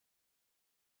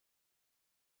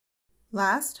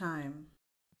Last time.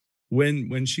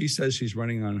 When she says she's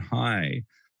running on high,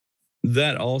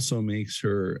 that also makes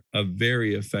her a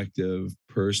very effective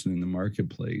person in the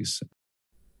marketplace.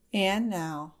 And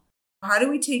now. How do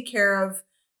we take care of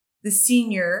the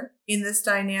senior in this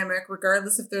dynamic,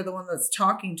 regardless if they're the one that's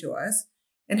talking to us?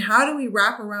 And how do we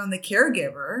wrap around the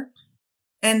caregiver?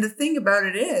 And the thing about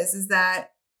it is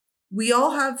that we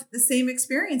all have the same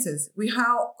experiences. We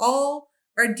all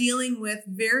are dealing with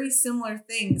very similar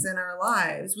things in our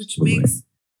lives, which makes,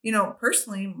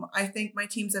 personally, I think my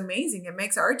team's amazing. It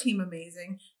makes our team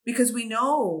amazing because we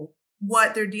know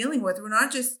what they're dealing with. We're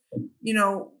not just,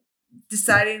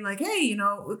 deciding like, hey,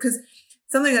 because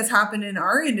something that's happened in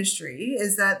our industry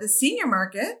is that the senior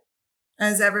market,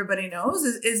 as everybody knows,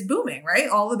 is booming, right?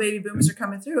 All the baby boomers are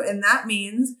coming through. And that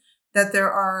means that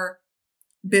there are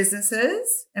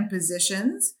businesses and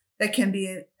positions that can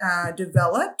be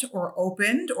developed or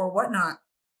opened or whatnot.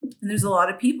 And there's a lot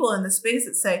of people in the space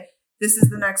that say, this is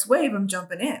the next wave, I'm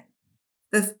jumping in.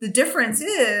 The difference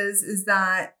is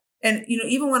that, and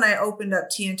even when I opened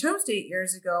up Tea and Toast 8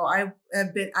 years ago, I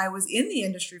was in the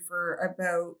industry for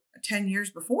about 10 years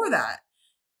before that.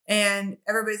 And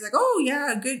everybody's like, oh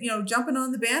yeah, good, jumping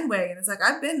on the bandwagon. It's like,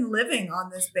 I've been living on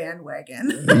this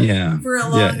bandwagon for a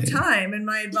long time. And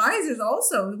my advisors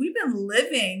also, we've been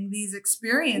living these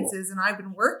experiences and I've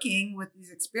been working with these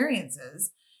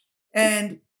experiences.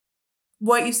 And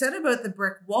what you said about the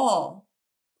brick wall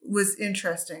was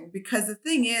interesting because the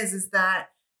thing is that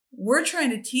we're trying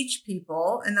to teach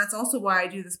people, and that's also why I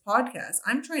do this podcast.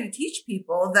 I'm trying to teach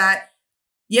people that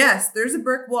yes, there's a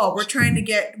brick wall. We're trying to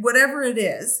get whatever it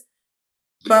is.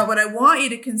 But what I want you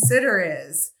to consider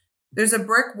is there's a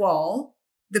brick wall.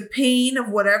 The pain of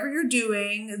whatever you're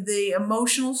doing, the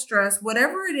emotional stress,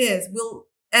 whatever it is, will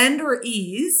end or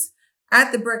ease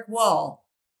at the brick wall.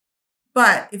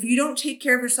 But if you don't take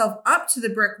care of yourself up to the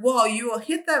brick wall, you will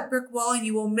hit that brick wall and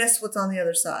you will miss what's on the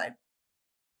other side.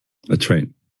 That's right.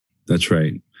 That's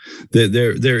right.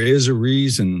 There is a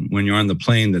reason when you're on the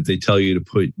plane that they tell you to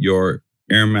put your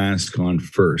air mask on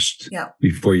first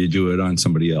before you do it on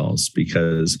somebody else.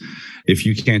 Because if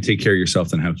you can't take care of yourself,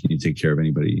 then how can you take care of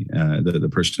anybody, the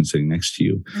person sitting next to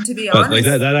you? And to be honest, like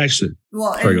that actually.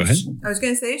 Well, sorry, go ahead. I was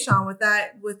going to say, Sean, with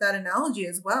that analogy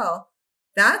as well,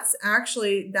 that's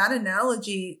actually that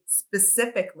analogy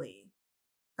specifically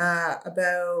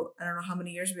about, I don't know how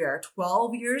many years we are,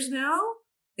 12 years now,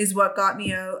 is what got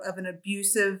me out of an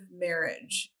abusive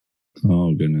marriage.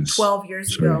 Oh, goodness. 12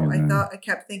 years ago. I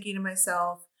kept thinking to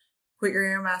myself, put your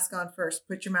air mask on first,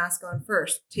 put your mask on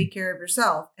first, take care of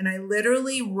yourself. And I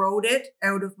literally wrote it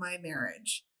out of my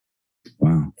marriage.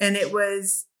 Wow. And it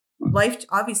was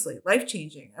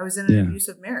life-changing. I was in an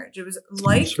abusive marriage. It was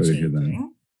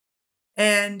life-changing.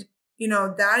 And,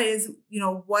 that is,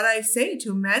 what I say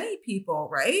to many people,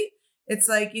 right? It's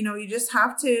like, you just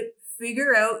have to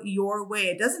figure out your way.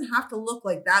 It doesn't have to look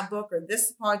like that book or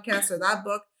this podcast or that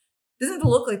book. It doesn't have to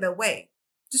look like that way.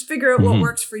 Just figure out what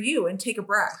works for you and take a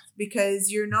breath,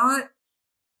 because you're not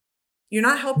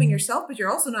helping yourself, but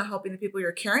you're also not helping the people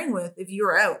you're caring with if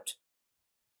you're out.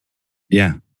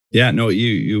 Yeah. Yeah. No,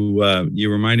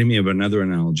 you reminded me of another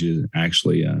analogy,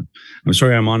 actually. I'm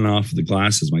sorry, I'm on and off of the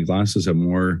glasses. My glasses have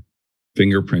more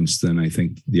fingerprints than I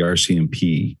think the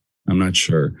RCMP. I'm not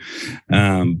sure.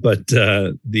 But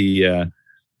I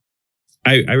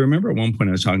remember at one point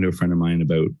I was talking to a friend of mine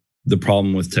about the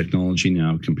problem with technology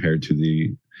now compared to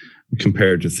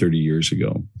 30 years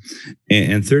ago.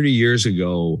 And 30 years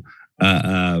ago,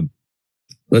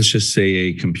 let's just say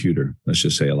a computer, let's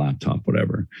just say a laptop,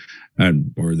 whatever,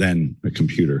 or then a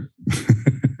computer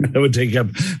that would take up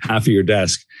half of your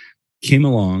desk, came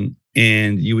along,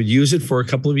 and you would use it for a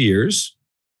couple of years,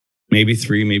 maybe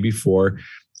 3, maybe 4,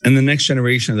 and the next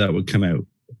generation of that would come out.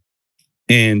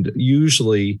 And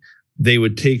usually they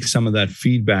would take some of that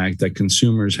feedback that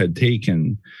consumers had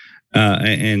taken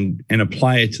and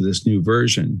apply it to this new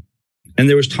version. And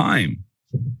there was time.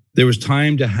 There was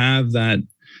time to have that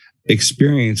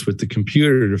experience with the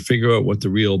computer to figure out what the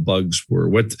real bugs were,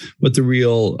 what the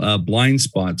real blind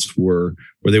spots were,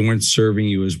 where they weren't serving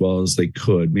you as well as they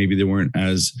could. Maybe they weren't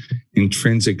as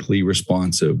intrinsically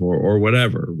responsive or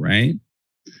whatever, right?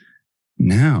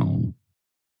 Now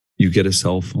you get a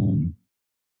cell phone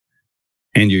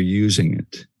and you're using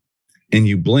it and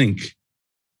you blink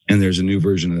and there's a new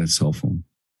version of that cell phone.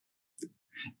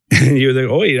 And you're like,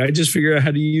 oh, wait, I just figured out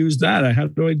how to use that. How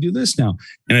do I do this now?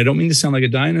 And I don't mean to sound like a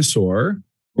dinosaur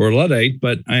or a Luddite,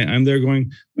 but I'm there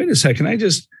going, wait a second,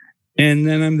 and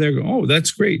then I'm there going, oh,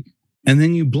 that's great. And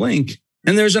then you blink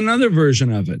and there's another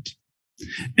version of it.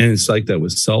 And it's like that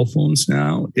with cell phones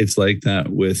now. It's like that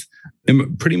with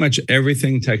pretty much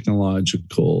everything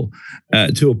technological,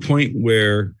 to a point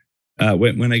where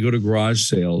when I go to garage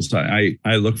sales, I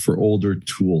look for older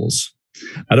tools.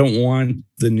 I don't want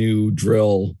the new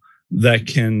drill that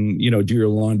can, do your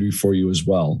laundry for you as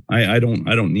well. I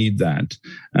don't need that.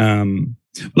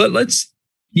 Let's,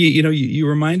 you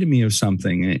reminded me of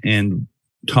something, and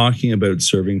talking about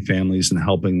serving families and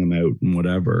helping them out and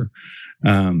whatever.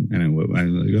 And I'm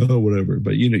like, oh, whatever.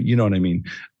 But you know what I mean.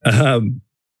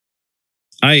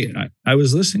 I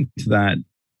was listening to that,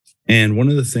 and one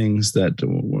of the things that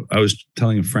I was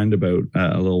telling a friend about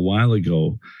a little while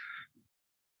ago,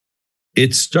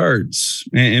 it starts,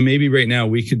 and maybe right now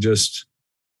we could just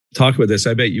talk about this.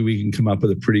 I bet you we can come up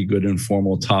with a pretty good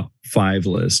informal top 5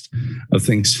 list of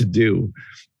things to do.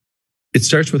 It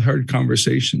starts with hard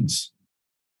conversations.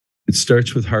 It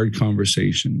starts with hard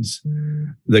conversations.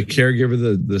 The caregiver,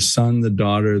 the son, the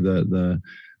daughter, the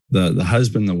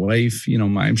husband, the wife.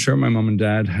 I'm sure my mom and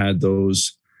dad had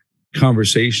those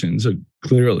conversations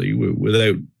clearly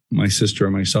without my sister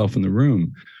or myself in the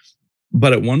room.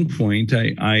 But at one point,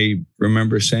 I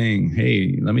remember saying,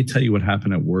 "Hey, let me tell you what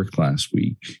happened at work last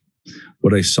week,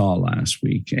 what I saw last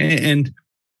week," and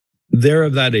they're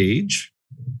of that age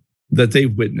that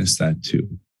they've witnessed that too.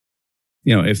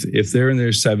 If they're in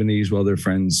their 70s, well, their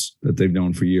friends that they've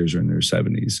known for years are in their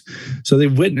 70s. So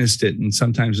they've witnessed it. And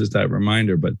sometimes it's that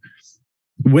reminder. But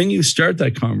when you start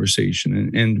that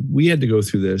conversation, and we had to go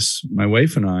through this, my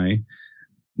wife and I,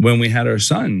 when we had our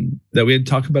son, that we had to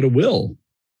talk about a will.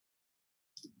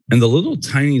 And the little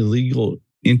tiny legal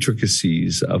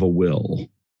intricacies of a will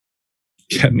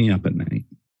kept me up at night.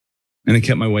 And it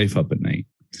kept my wife up at night.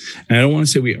 And I don't want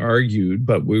to say we argued,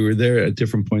 but we were there at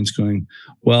different points going,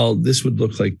 well, this would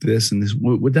look like this, and this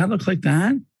would that look like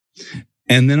that?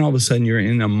 And then all of a sudden you're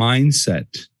in a mindset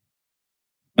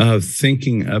of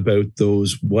thinking about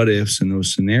those what ifs and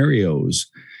those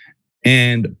scenarios.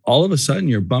 And all of a sudden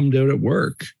you're bummed out at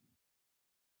work.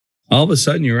 All of a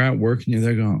sudden you're at work and you're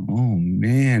there going, oh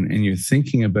man, and you're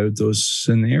thinking about those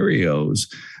scenarios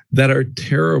that are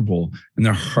terrible, and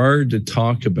they're hard to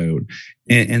talk about,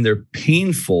 and they're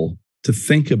painful to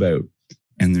think about,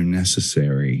 and they're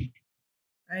necessary.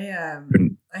 I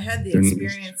had the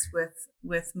experience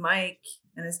with Mike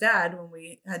and his dad when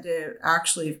we had to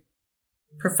actually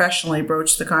professionally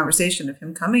broach the conversation of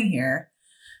him coming here.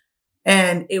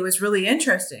 And it was really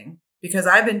interesting because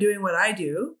I've been doing what I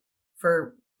do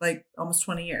for like almost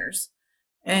 20 years.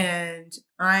 And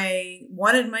I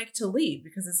wanted Mike to lead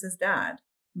because it's his dad.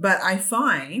 But I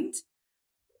find,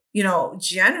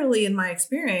 generally in my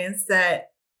experience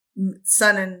that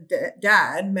son and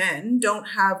dad, men,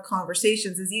 don't have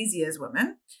conversations as easy as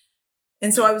women.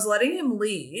 And so I was letting him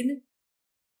lead,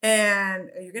 and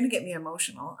you're going to get me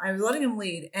emotional. I was letting him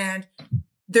lead, and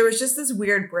there was just this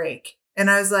weird break. And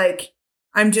I was like,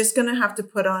 I'm just going to have to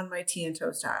put on my tea and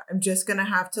toast hat. I'm just going to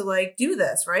have to do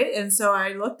this. Right. And so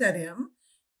I looked at him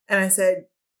and I said,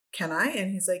 can I?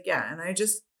 And he's like, yeah. And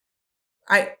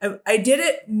I did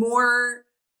it more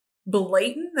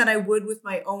blatant than I would with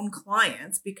my own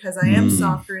clients because I am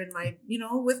softer in my,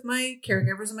 with my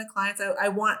caregivers and my clients.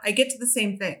 I get to the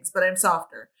same things, but I'm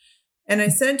softer. And I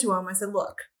said to him, I said,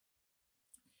 look,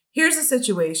 here's a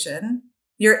situation.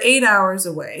 You're 8 hours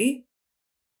away.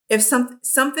 If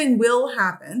something will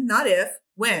happen, not if,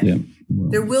 when,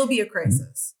 there will be a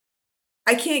crisis.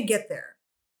 I can't get there.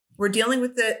 We're dealing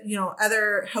with the,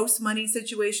 other house money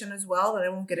situation as well that I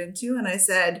won't get into. And I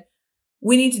said,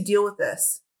 we need to deal with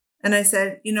this. And I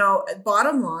said,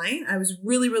 bottom line, I was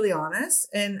really, really honest.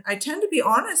 And I tend to be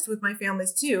honest with my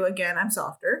families too. Again, I'm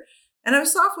softer. And I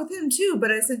was soft with him too.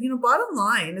 But I said, bottom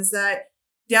line is that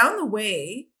down the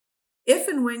way, if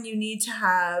and when you need to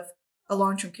have a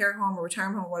long-term care home or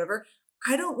retirement home or whatever,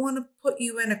 I don't want to put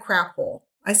you in a crap hole.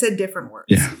 I said different words.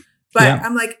 Yeah. But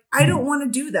I'm like, I don't want to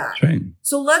do that. Right.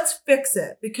 So let's fix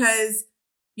it because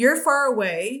you're far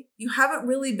away. You haven't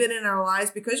really been in our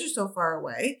lives because you're so far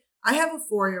away. I have a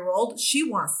 4-year-old. She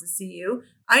wants to see you.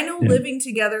 I know living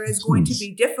together is going to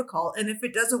be difficult. And if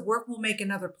it doesn't work, we'll make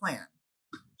another plan.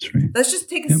 That's right. Let's just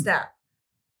take a step.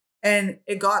 And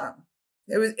it got him.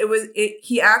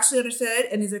 He actually understood.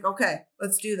 And he's like, okay,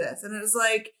 let's do this. And it was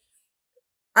like,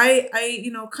 I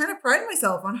kind of pride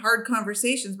myself on hard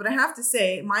conversations, but I have to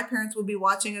say, my parents will be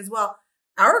watching as well.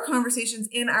 Our conversations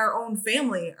in our own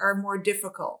family are more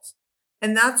difficult.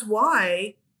 And that's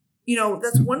why,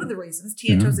 that's one of the reasons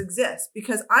Tea and Toast exists,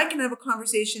 because I can have a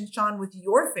conversation, Sean, with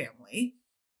your family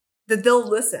that they'll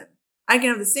listen. I can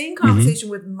have the same conversation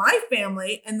with my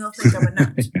family and they'll think I'm a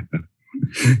nut.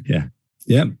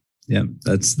 Yeah.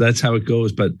 That's how it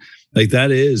goes. But like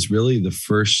that is really the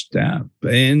first step.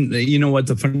 And you know what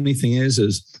the funny thing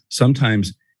is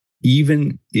sometimes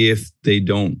even if they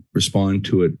don't respond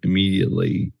to it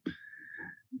immediately,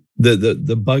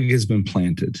 the bug has been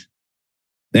planted.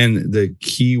 And the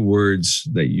key words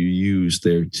that you use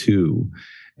there too.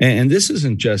 And this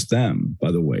isn't just them,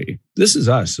 by the way. This is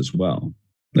us as well.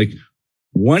 Like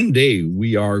one day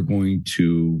we are going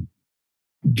to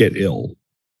get ill,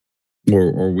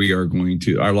 or we are going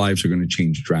to, our lives are going to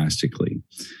change drastically.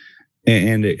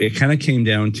 And it kind of came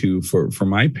down to, for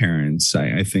my parents,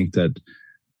 I think that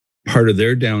part of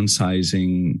their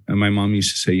downsizing, and my mom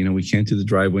used to say, we can't do the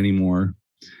driveway anymore.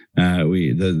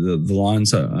 The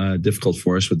lawn's difficult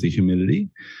for us with the humidity.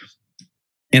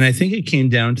 And I think it came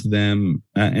down to them,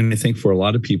 and I think for a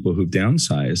lot of people who've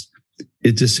downsized,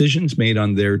 it's decisions made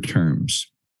on their terms.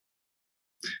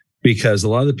 Because a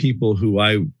lot of the people who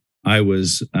I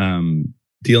was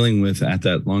dealing with at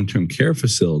that long-term care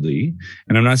facility,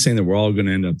 and I'm not saying that we're all going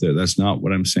to end up there. That's not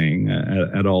what I'm saying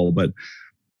at all. But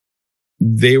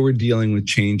they were dealing with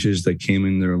changes that came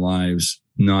in their lives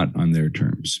not on their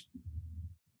terms.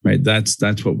 Right. That's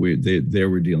what they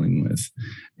were dealing with.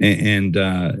 And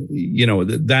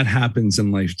that happens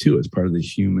in life too, as part of the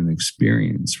human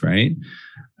experience. Right.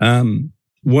 One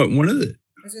of the,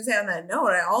 I was going to say on that note,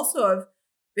 I also have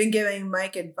been giving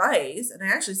Mike advice, and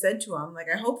I actually said to him, like,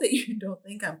 I hope that you don't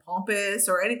think I'm pompous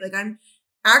or anything. Like, I'm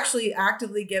actually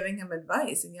actively giving him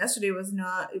advice. And yesterday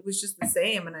it was just the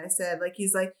same. And I said, like,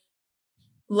 he's like,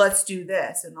 let's do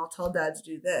this. And I'll tell Dad to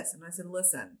do this. And I said,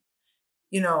 listen,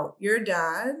 your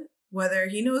dad, whether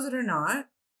he knows it or not,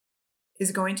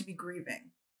 is going to be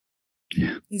grieving.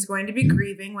 Yeah. He's going to be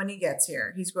grieving when he gets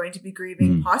here. He's going to be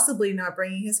grieving, possibly not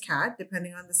bringing his cat,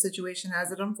 depending on the situation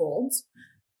as it unfolds,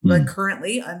 but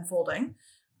currently unfolding.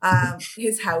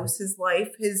 His house, his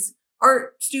life, his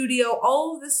art studio,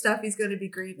 all of this stuff, he's going to be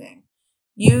grieving.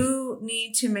 You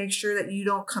need to make sure that you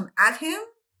don't come at him,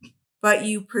 but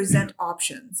you present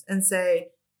options and say,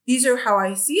 these are how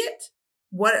I see it.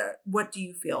 What do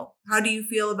you feel? How do you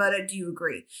feel about it? Do you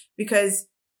agree? Because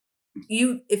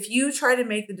if you try to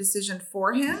make the decision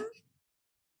for him,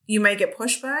 you might get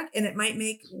pushback, and it might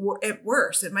make it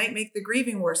worse. It might make the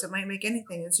grieving worse. It might make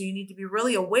anything. And so you need to be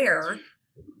really aware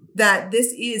that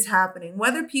this is happening.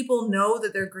 Whether people know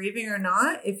that they're grieving or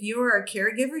not, if you are a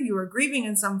caregiver, you are grieving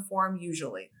in some form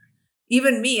usually.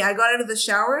 Even me, I got out of the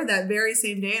shower that very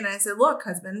same day and I said, look,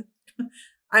 husband,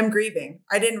 I'm grieving.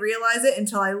 I didn't realize it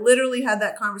until I literally had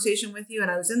that conversation with you. And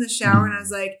I was in the shower and I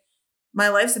was like, my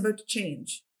life's about to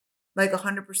change like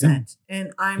 100%.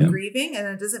 And I'm grieving. And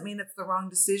it doesn't mean it's the wrong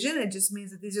decision. It just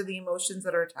means that these are the emotions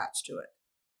that are attached to it.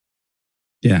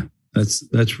 Yeah,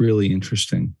 that's really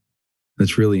interesting.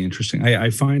 That's really interesting. I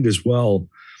find as well,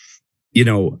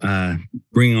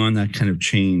 bringing on that kind of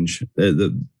change.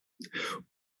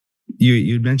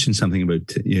 You mentioned something about,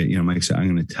 Mike said,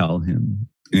 I'm going to tell him.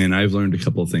 And I've learned a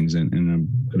couple of things, and I'm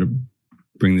going to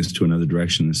bring this to another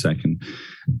direction in a second.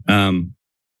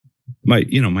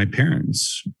 My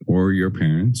parents or your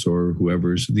parents or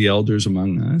whoever's the elders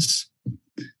among us,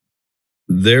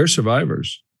 they're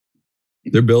survivors.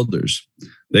 They're builders.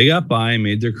 They got by,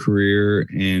 made their career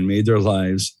and made their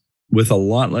lives with a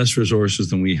lot less resources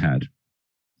than we had.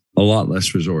 A lot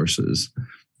less resources.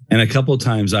 And a couple of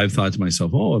times I've thought to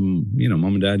myself, mom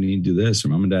and dad need to do this, or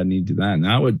mom and dad need to do that.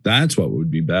 And that's what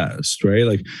would be best, right?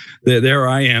 Like there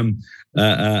I am,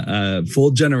 a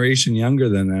full generation younger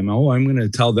than them. I'm going to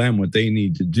tell them what they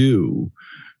need to do,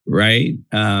 right?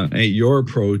 Your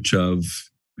approach of,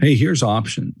 hey, here's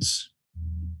options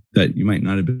that you might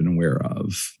not have been aware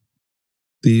of.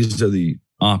 These are the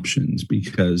options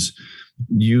because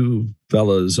you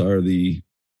fellas are the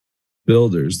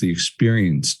builders, the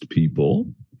experienced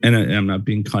people. And I'm not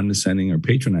being condescending or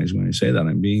patronizing when I say that.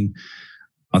 I'm being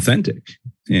authentic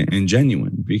and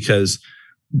genuine because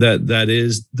that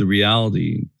is the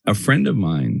reality. A friend of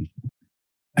mine,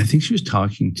 I think she was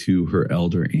talking to her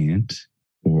elder aunt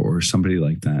or somebody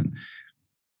like that.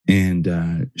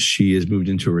 And she has moved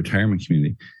into a retirement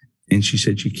community. And she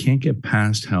said she can't get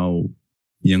past how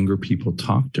younger people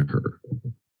talk to her.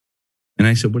 And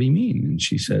I said, what do you mean? And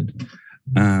she said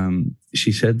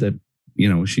that,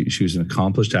 she was an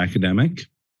accomplished academic.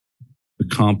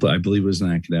 I believe was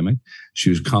an academic. She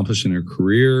was accomplished in her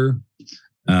career,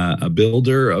 a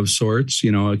builder of sorts, a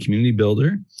community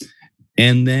builder.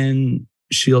 And then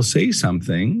she'll say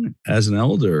something as an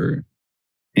elder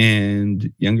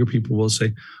and younger people will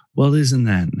say, well, isn't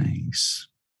that nice?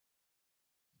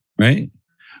 Right?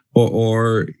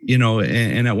 Or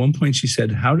and at one point she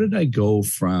said, how did I go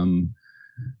from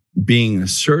being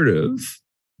assertive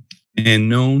and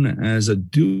known as a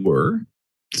doer,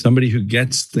 somebody who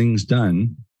gets things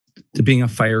done, to being a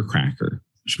firecracker.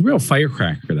 She's a real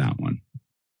firecracker, that one.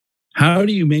 How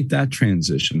do you make that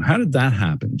transition? How did that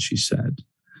happen? She said.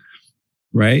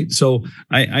 Right. So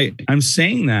I'm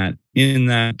saying that in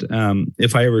that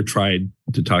if I ever tried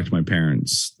to talk to my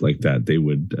parents like that, they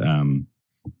would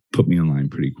put me in line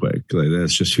pretty quick. Like,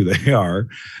 that's just who they are.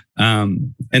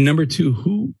 And number two,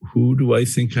 who do I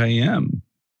think I am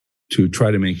to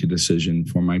try to make a decision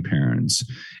for my parents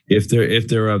if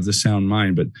they're of the sound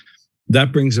mind? But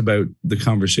that brings about the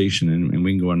conversation, and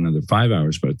we can go on another 5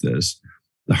 hours about this.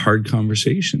 The hard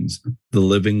conversations, the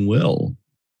living will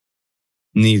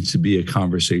needs to be a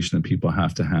conversation that people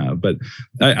have to have. But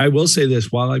I will say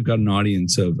this, while I've got an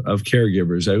audience of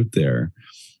caregivers out there,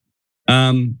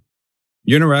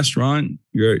 you're in a restaurant,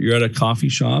 you're at a coffee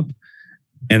shop,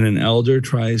 and an elder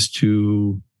tries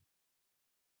to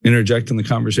interject in the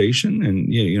conversation,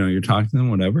 and you're talking to them,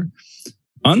 whatever.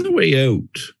 On the way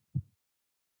out,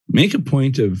 make a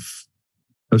point of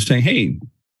saying, "Hey,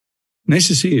 nice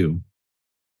to see you.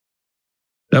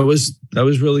 That was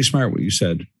really smart what you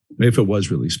said." If it was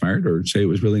really smart, or say it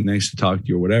was really nice to talk to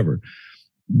you, or whatever.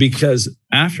 Because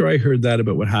after I heard that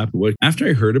about what happened, after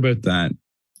I heard about that,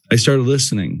 I started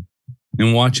listening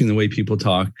and watching the way people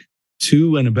talk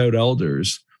to and about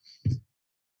elders.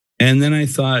 And then I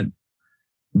thought,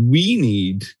 we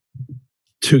need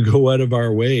to go out of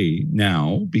our way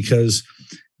now, because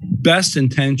best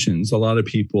intentions, a lot of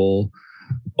people,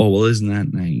 oh, well, isn't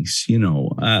that nice?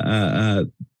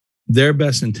 Their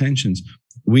best intentions,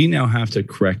 we now have to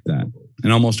correct that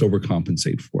and almost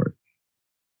overcompensate for it.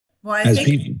 Well, I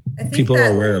think people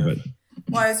that, are aware of it.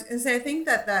 Well, I was going to say, I think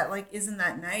that like, isn't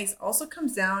that nice, also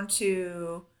comes down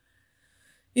to,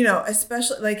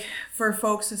 especially like for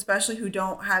folks, especially who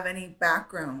don't have any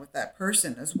background with that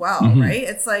person as well, right?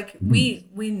 It's like, we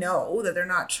know that they're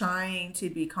not trying to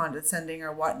be condescending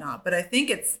or whatnot, but I think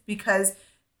it's because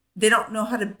they don't know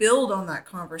how to build on that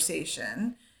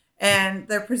conversation. And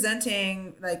they're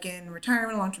presenting, like in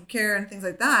retirement, long-term care and things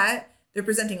like that, they're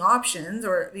presenting options,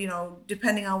 or,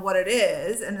 depending on what it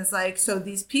is. And it's like, so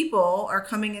these people are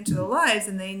coming into their lives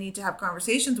and they need to have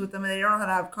conversations with them, and they don't know how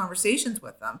to have conversations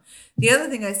with them. The other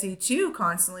thing I see too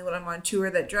constantly when I'm on tour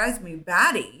that drives me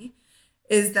batty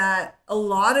is that a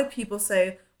lot of people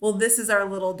say, well, this is our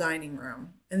little dining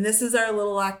room and this is our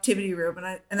little activity room.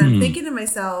 And I'm thinking to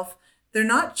myself, they're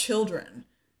not children.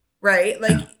 Right?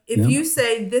 Like if you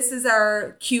say, this is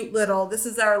our cute little,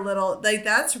 like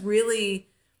that's really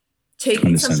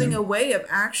taking something away of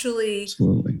actually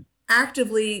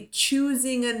actively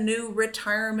choosing a new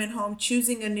retirement home,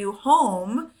 choosing a new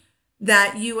home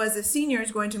that you as a senior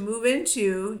is going to move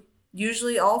into,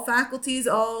 usually all faculties,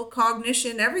 all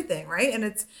cognition, everything. Right. And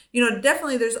it's,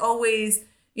 definitely there's always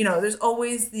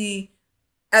the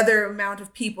other amount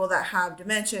of people that have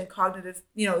dementia and cognitive,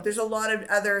 there's a lot of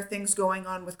other things going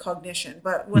on with cognition.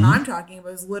 But what I'm talking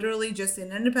about is literally just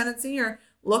an independent senior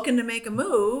looking to make a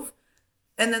move.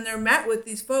 And then they're met with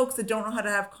these folks that don't know how to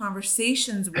have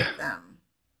conversations with them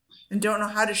and don't know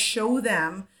how to show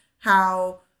them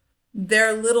how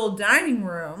their little dining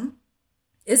room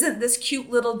isn't this cute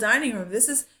little dining room. This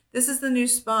is the new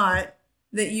spot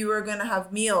that you are going to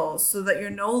have meals, so that you're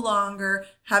no longer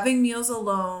having meals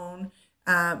alone,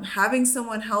 having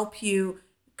someone help you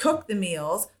cook the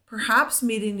meals, perhaps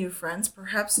meeting new friends,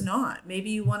 perhaps not. Maybe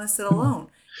you want to sit alone.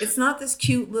 It's not this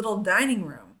cute little dining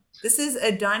room. This is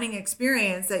a dining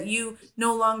experience that you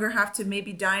no longer have to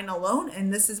maybe dine alone,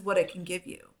 and this is what it can give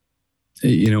you.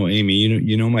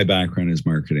 Amy, my background is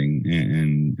marketing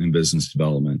and business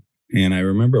development. And I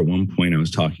remember at one point I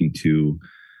was talking to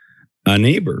a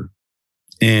neighbor,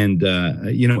 and,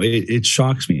 it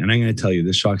shocks me. And I'm going to tell you,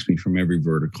 this shocks me from every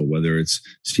vertical, whether it's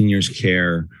seniors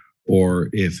care or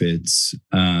if it's,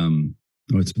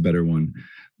 what's a better one?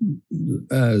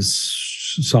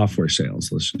 Software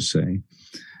sales, let's just say.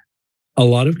 A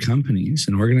lot of companies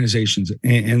and organizations,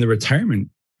 and the retirement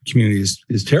community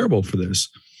is terrible for this.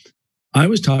 I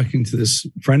was talking to this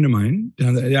friend of mine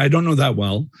down there, I don't know that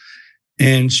well,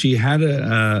 and she had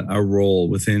a role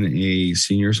within a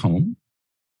senior's home,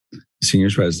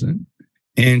 senior's resident,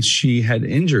 and she got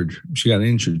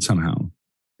injured somehow.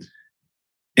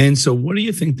 And so what do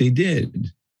you think they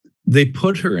did? They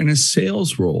put her in a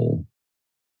sales role.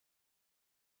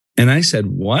 And I said,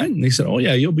 what? And they said, oh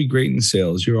yeah, you'll be great in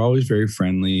sales. You're always very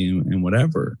friendly and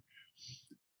whatever.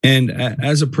 And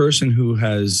as a person who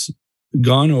has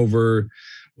gone over,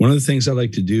 one of the things I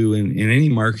like to do in any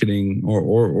marketing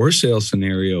or sales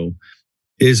scenario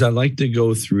is I like to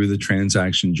go through the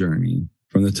transaction journey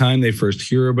from the time they first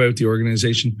hear about the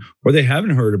organization, or they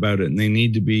haven't heard about it and they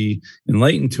need to be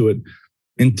enlightened to it,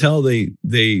 until they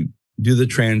do the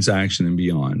transaction and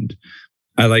beyond.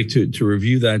 I like to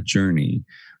review that journey.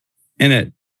 And at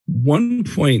one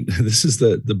point, this is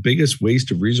the biggest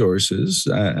waste of resources,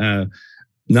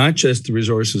 not just the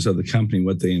resources of the company,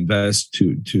 what they invest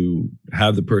to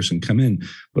have the person come in,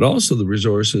 but also the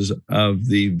resources of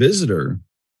the visitor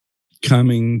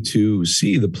coming to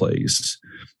see the place.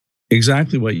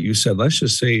 Exactly what you said. Let's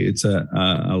just say it's a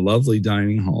lovely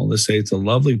dining hall. Let's say it's a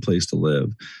lovely place to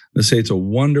live. Let's say it's a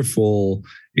wonderful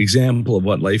example of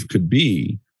what life could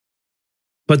be.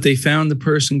 But they found the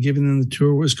person giving them the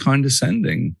tour was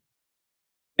condescending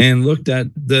and looked at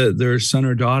their son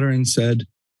or daughter and said,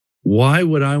 why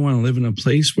would I want to live in a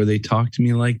place where they talk to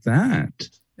me like that?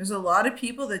 There's a lot of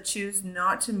people that choose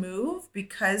not to move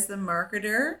because the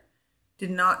marketer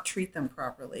did not treat them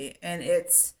properly. And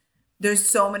there's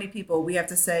so many people we have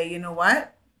to say, you know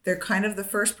what? They're kind of the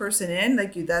first person in,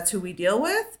 like that's who we deal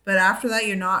with. But after that,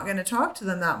 you're not going to talk to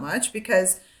them that much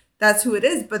because that's who it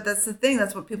is. But that's the thing.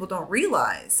 That's what people don't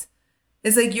realize.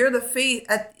 It's like you're the face.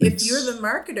 If you're the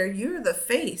marketer, you're the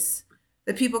face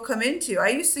that people come into. I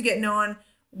used to get known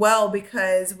well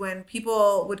because when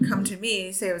people would come to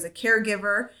me, say it was a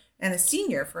caregiver and a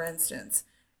senior, for instance,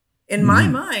 in my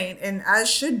mind, and as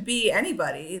should be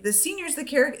anybody, the senior's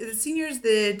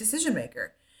the decision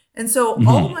maker. And so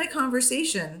all my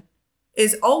conversation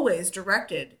is always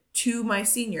directed to my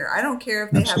senior. I don't care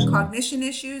if they have cognition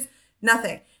issues,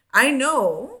 nothing. I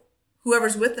know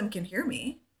whoever's with them can hear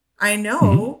me. I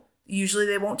know usually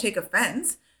they won't take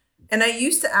offense. And I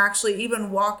used to actually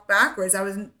even walk backwards.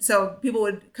 So people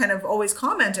would kind of always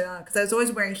comment on it because I was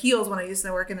always wearing heels when I used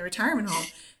to work in the retirement home.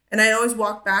 And I'd always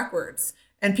walk backwards.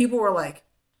 And people were like,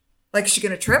 is she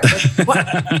going to trip? Like,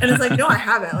 what? And it's like, no, I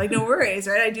haven't. Like, no worries,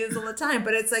 right? I do this all the time.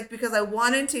 But it's like because I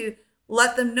wanted to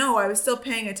let them know I was still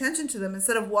paying attention to them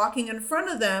instead of walking in front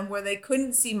of them where they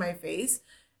couldn't see my face.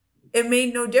 It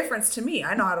made no difference to me.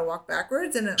 I know how to walk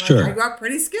backwards and I got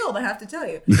pretty skilled, I have to tell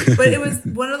you. But it was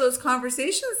one of those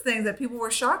conversations things that people were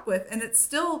shocked with. And it's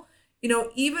still,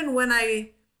 even when I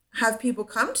have people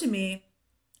come to me,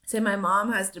 say my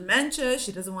mom has dementia,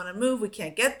 she doesn't want to move, we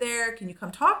can't get there, can you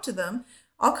come talk to them?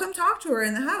 I'll come talk to her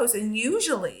in the house. And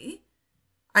usually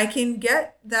I can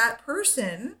get that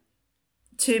person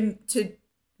to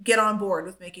get on board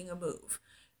with making a move.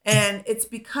 And it's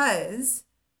because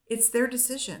it's their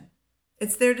decision.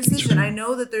 It's their decision. I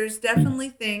know that there's definitely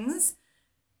things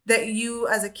that you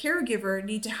as a caregiver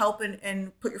need to help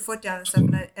and put your foot down and stuff.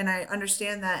 And I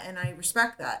understand that and I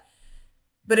respect that.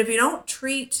 But if you don't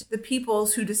treat the people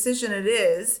whose decision it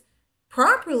is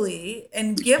properly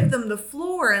and give them the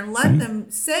floor and let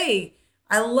them say,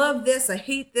 I love this, I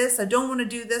hate this, I don't want to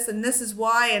do this, and this is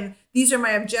why, and these are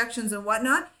my objections and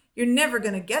whatnot, you're never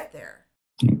going to get there.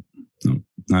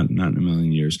 Not in a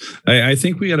million years. I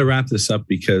think we got to wrap this up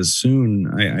because soon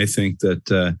I think that,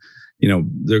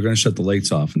 they're going to shut the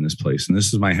lights off in this place. And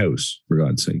this is my house, for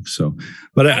God's sake. So,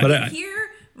 I hear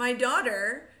my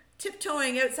daughter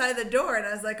tiptoeing outside the door and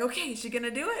I was like, okay, is she going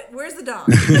to do it? Where's the dog?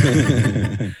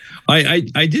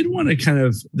 I did want to kind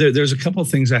of, there's a couple of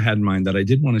things I had in mind that I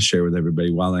did want to share with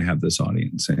everybody while I have this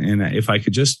audience. And if I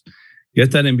could just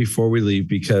get that in before we leave,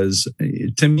 because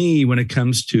to me, when it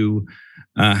comes to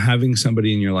having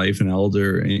somebody in your life, an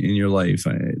elder in your life,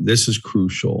 this is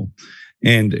crucial,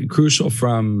 and crucial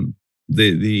from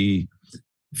the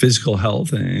physical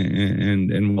health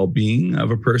and well-being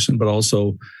of a person, but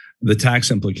also the tax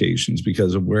implications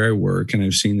because of where I work. And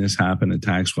I've seen this happen at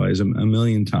tax-wise a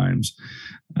million times.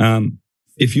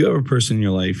 If you have a person in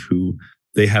your life who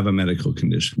they have a medical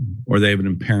condition or they have an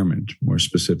impairment more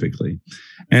specifically,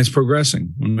 and it's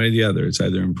progressing one way or the other, it's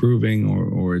either improving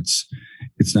or it's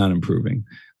not improving.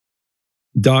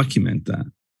 Document that.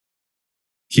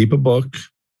 Keep a book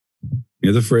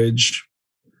near the fridge.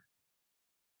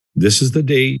 This is the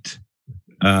date.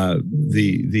 And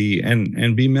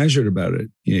be measured about it.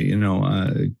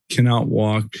 Cannot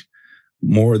walk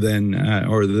more than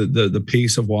or the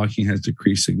pace of walking has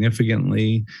decreased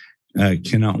significantly.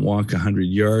 Cannot walk 100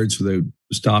 yards without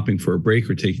stopping for a break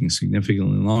or taking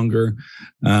significantly longer.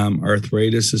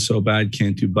 Arthritis is so bad,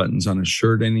 can't do buttons on a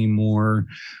shirt anymore.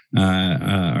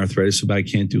 Arthritis so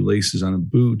bad, can't do laces on a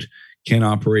boot. Can't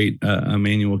operate a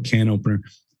manual can opener.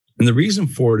 And the reason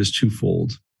for it is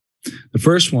twofold. The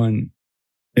first one,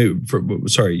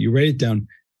 you write it down.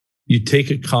 You take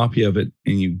a copy of it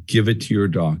and you give it to your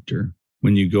doctor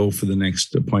when you go for the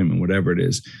next appointment, whatever it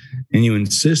is. And you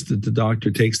insist that the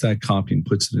doctor takes that copy and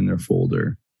puts it in their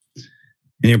folder.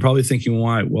 And you're probably thinking,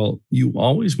 why? Well, you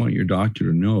always want your doctor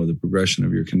to know the progression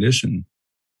of your condition.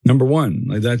 Number one,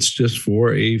 like that's just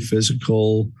for a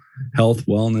physical health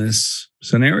wellness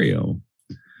scenario.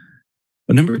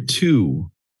 But number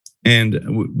two,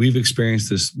 and we've experienced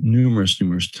this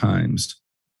numerous times,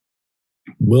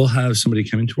 we'll have somebody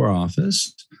come into our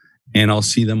office and I'll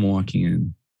see them walking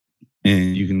in.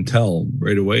 And you can tell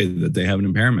right away that they have an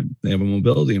impairment. They have a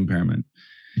mobility impairment.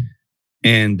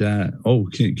 And,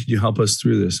 could you help us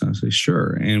through this? And I say,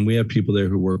 sure. And we have people there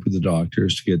who work with the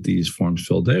doctors to get these forms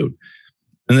filled out.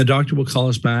 And the doctor will call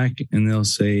us back and they'll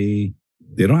say,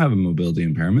 they don't have a mobility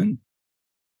impairment.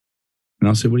 And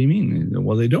I'll say, what do you mean?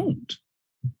 Well, they don't.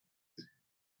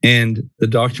 And the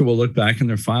doctor will look back in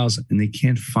their files and they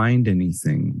can't find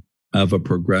anything of a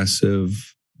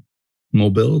progressive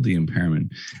mobility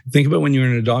impairment. Think about when you're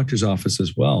in a doctor's office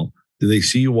as well. Do they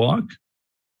see you walk?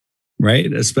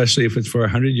 Right? Especially if it's for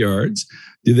 100 yards.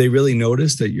 Do they really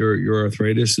notice that your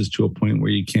arthritis is to a point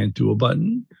where you can't do a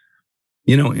button?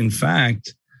 In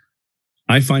fact,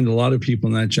 I find a lot of people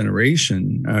in that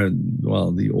generation,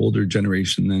 the older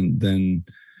generation than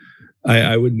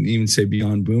I wouldn't even say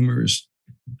beyond boomers.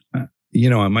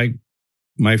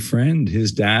 My friend,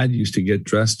 his dad used to get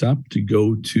dressed up to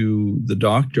go to the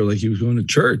doctor like he was going to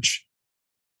church.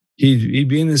 He'd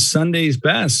be in his Sunday's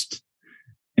best.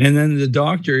 And then the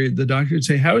doctor would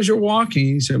say, how's your walking?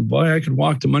 He said, boy, I could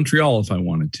walk to Montreal if I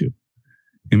wanted to.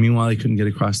 And meanwhile, he couldn't get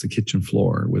across the kitchen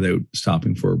floor without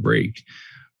stopping for a break.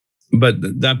 But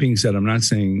that being said, I'm not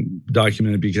saying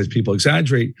document it because people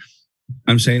exaggerate.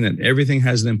 I'm saying that everything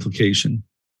has an implication.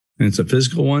 And it's a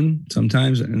physical one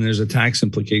sometimes, and there's a tax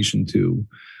implication too.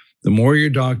 The more your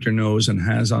doctor knows and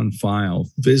has on file,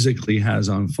 physically has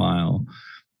on file,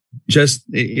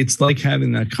 it's like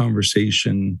having that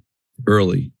conversation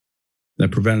early,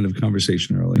 that preventative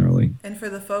conversation early. And for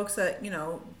the folks that,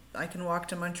 I can walk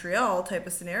to Montreal type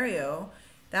of scenario,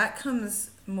 that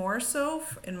comes more so,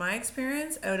 in my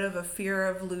experience, out of a fear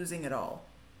of losing it all,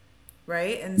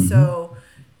 right? And so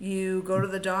you go to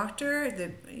the doctor,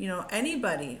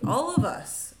 anybody, all of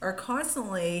us are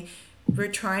constantly, we're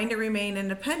trying to remain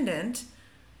independent,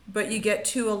 but you get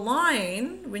to a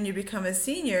line when you become a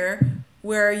senior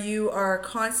where you are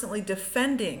constantly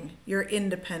defending your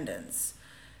independence.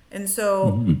 And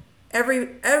so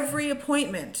every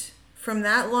appointment from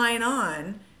that line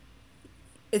on,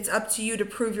 it's up to you to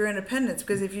prove your independence,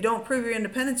 because if you don't prove your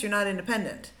independence, you're not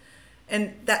independent.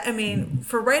 And that,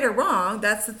 for right or wrong,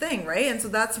 that's the thing, right? And so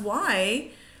that's why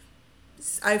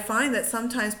I find that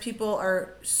sometimes people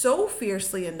are so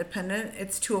fiercely independent,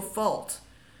 it's to a fault.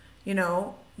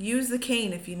 Use the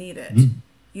cane if you need it.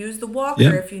 Use the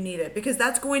walker if you need it, because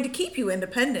that's going to keep you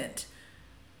independent,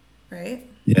 right?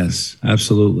 Yes,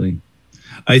 absolutely.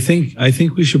 I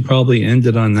think we should probably end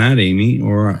it on that, Amy,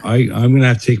 or I'm going to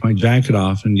have to take my jacket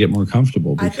off and get more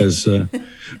comfortable, because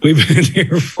we've been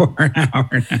here for an hour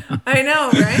now. I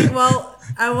know, right? Well,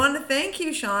 I want to thank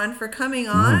you, Sean, for coming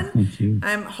on. Thank you.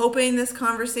 I'm hoping this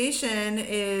conversation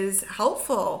is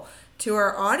helpful to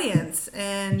our audience,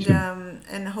 and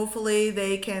and hopefully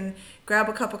they can grab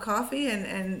a cup of coffee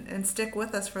and stick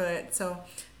with us for it. So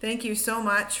thank you so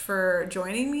much for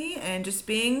joining me and just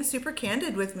being super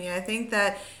candid with me. I think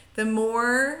that the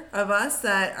more of us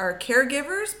that are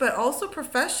caregivers, but also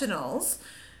professionals,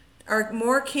 are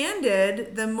more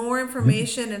candid, the more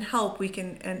information and help we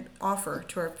can offer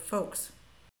to our folks.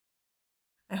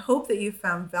 I hope that you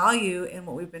found value in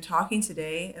what we've been talking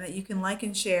today, and that you can like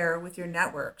and share with your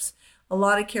networks. A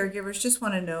lot of caregivers just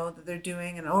want to know that they're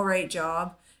doing an all right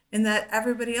job, and that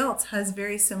everybody else has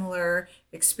very similar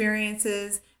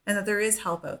experiences, and that there is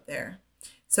help out there.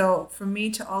 So from me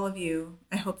to all of you,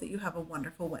 I hope that you have a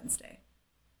wonderful Wednesday.